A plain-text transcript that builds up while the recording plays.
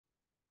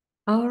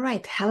All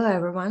right, hello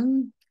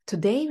everyone.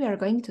 Today we are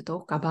going to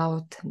talk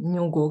about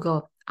new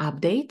Google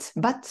updates,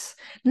 but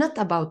not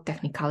about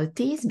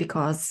technicalities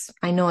because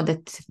I know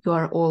that you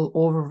are all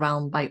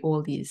overwhelmed by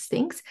all these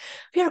things.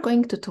 We are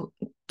going to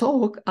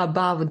talk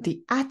about the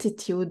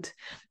attitude,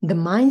 the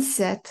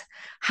mindset,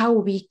 how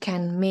we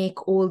can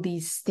make all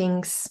these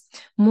things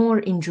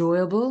more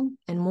enjoyable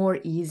and more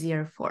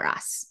easier for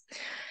us.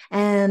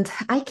 And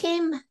I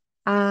came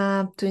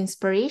to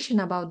inspiration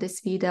about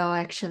this video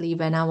actually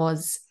when I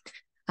was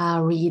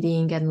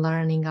reading and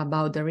learning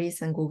about the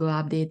recent Google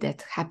update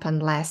that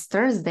happened last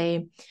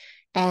Thursday.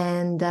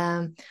 And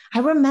I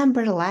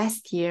remember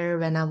last year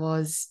when I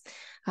was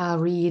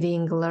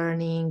reading,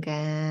 learning,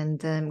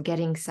 and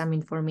getting some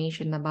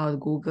information about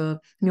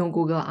new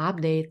Google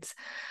updates.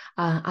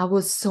 I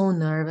was so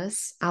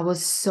nervous. I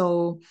was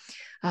so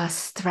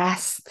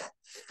stressed,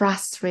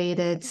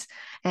 frustrated,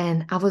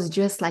 and I was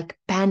just like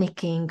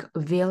panicking.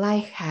 Will I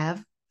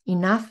have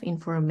enough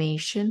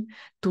information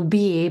to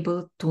be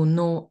able to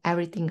know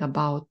everything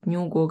about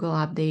new Google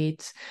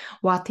updates?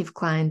 What if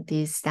client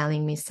is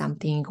telling me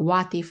something?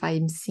 What if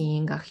I'm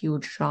seeing a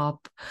huge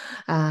drop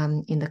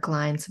in the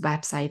client's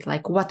website?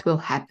 Like what will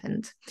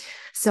happen?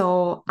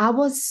 So I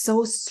was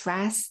so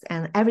stressed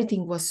and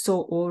everything was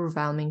so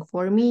overwhelming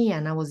for me.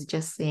 And I was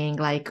just saying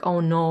like, oh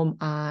no,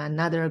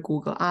 another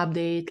Google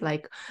update,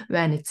 like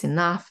when it's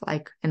enough,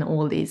 like, and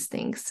all these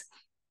things.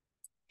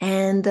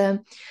 And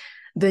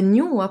the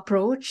new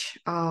approach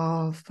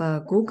of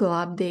Google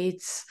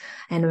updates,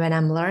 and when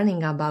I'm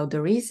learning about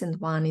the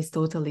recent one, is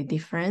totally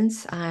different.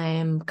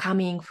 I'm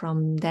coming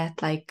from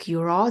that like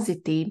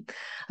curiosity,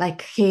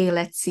 like, hey,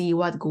 let's see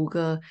what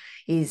Google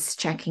is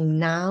checking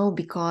now,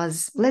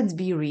 because let's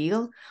be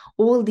real,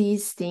 all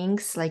these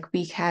things like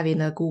we have in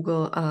a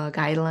Google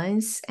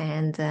guidelines,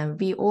 and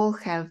we all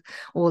have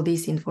all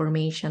this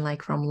information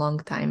like from long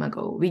time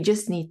ago. We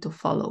just need to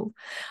follow.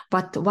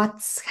 But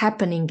what's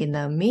happening in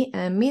the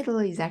middle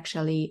is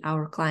actually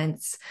our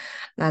clients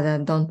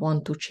that don't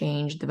want to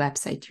change the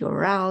website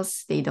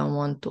URLs. They don't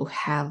want to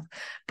have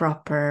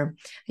proper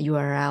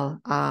URL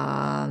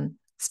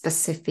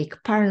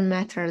specific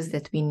parameters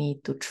that we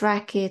need to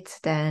track it.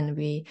 Then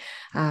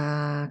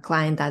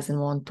client doesn't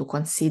want to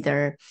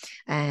consider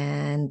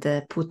and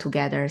put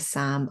together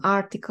some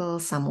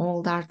articles, some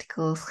old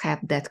articles,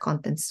 have that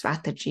content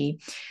strategy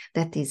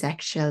that is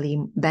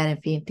actually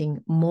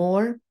benefiting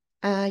more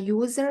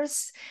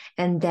users.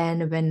 And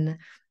then when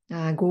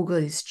Google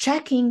is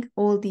checking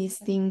all these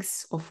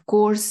things, of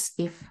course,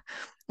 if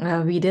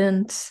we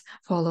didn't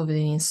follow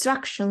the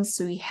instructions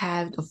we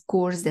have, of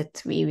course,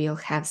 that we will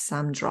have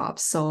some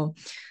drops. So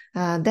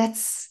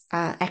that's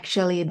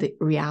actually the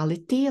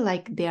reality.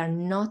 Like they are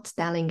not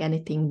telling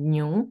anything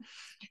new.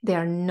 They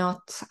are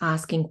not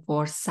asking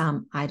for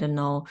some, I don't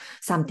know,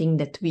 something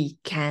that we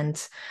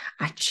can't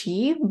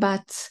achieve,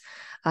 but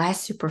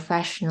SEO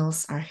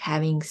professionals are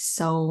having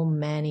so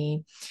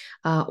many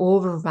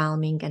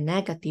overwhelming and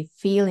negative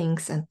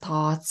feelings and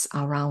thoughts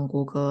around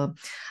Google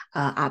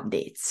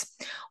updates.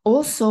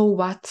 Also,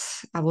 what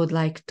I would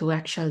like to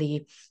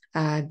actually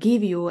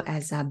give you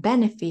as a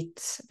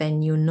benefit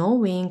when you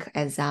knowing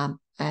as a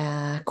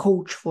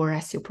coach for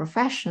SEO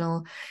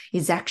professional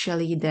is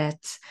actually that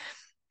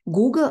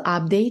Google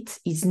Updates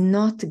is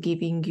not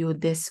giving you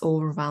this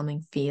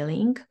overwhelming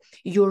feeling.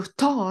 Your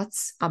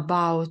thoughts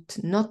about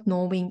not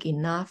knowing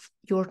enough,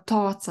 your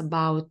thoughts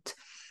about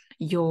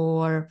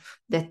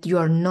that you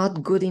are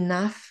not good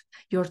enough,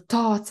 your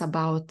thoughts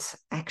about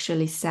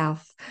actually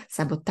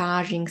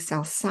self-sabotaging,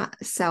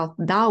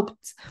 self-doubt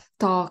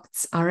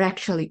thoughts are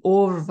actually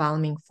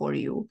overwhelming for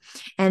you.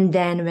 And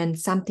then when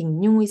something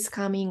new is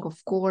coming,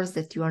 of course,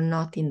 that you are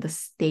not in the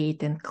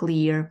state and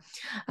clear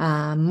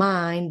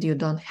mind, you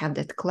don't have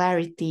that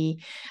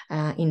clarity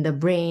in the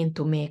brain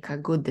to make a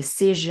good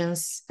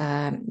decisions,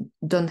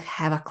 don't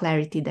have a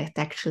clarity that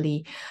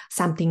actually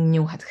something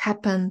new had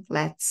happened.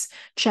 Let's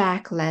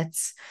check,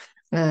 let's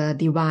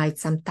divide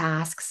some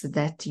tasks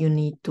that you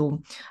need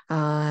to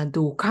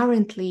do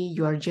currently.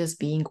 You are just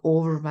being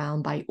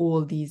overwhelmed by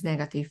all these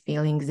negative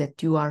feelings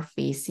that you are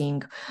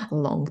facing a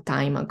long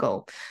time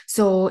ago.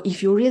 So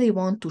if you really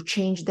want to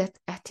change that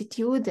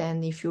attitude,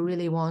 and if you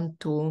really want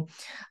to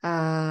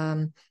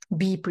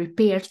be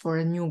prepared for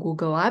a new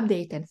Google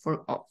update, and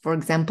for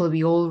example,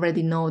 we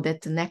already know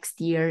that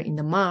next year in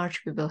the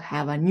March we will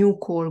have a new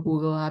core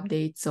Google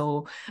update,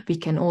 so we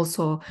can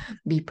also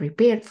be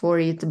prepared for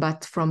it.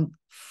 But from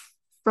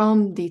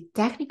the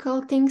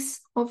technical things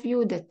of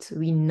you that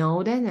we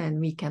know then and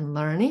we can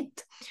learn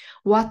it,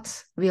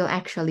 what will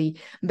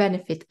actually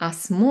benefit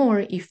us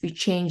more if we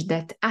change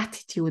that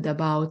attitude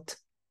about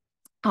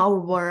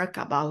our work,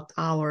 about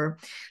our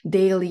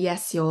daily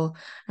SEO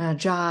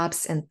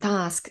jobs and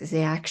tasks,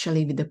 they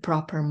actually with the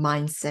proper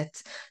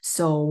mindset.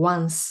 So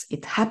once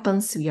it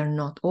happens, we are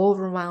not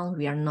overwhelmed,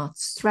 we are not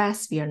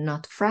stressed, we are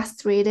not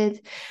frustrated,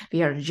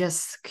 we are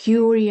just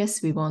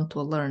curious, we want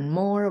to learn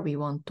more, we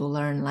want to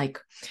learn like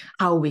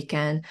how we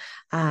can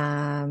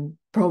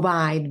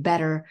provide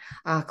better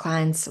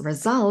clients'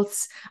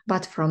 results,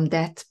 but from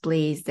that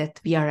place that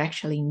we are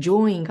actually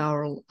enjoying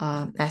our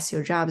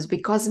SEO jobs,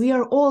 because we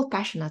are all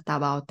passionate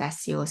about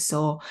SEO.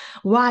 So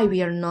why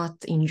we are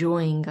not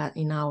enjoying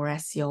in our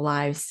SEO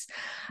lives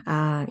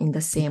in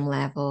the same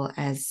level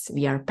as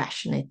we are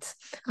passionate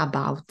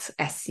about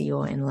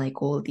SEO and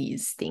like all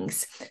these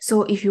things.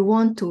 So if you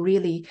want to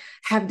really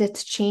have that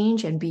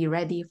change and be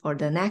ready for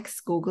the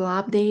next Google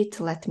update,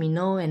 let me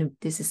know. And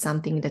this is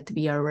something that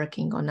we are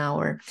working on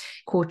our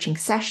coaching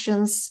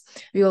sessions.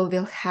 We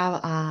will have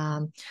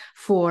a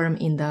form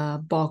in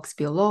the box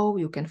below.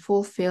 You can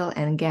fulfill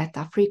and get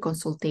a free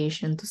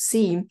consultation to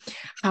see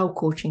how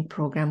coaching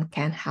program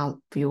can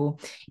help you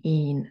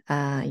in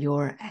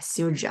your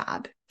SEO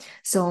job.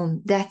 So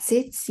that's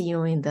it. See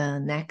you in the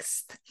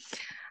next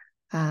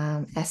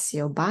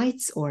SEO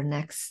Bites or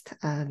next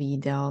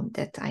video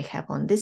that I have on this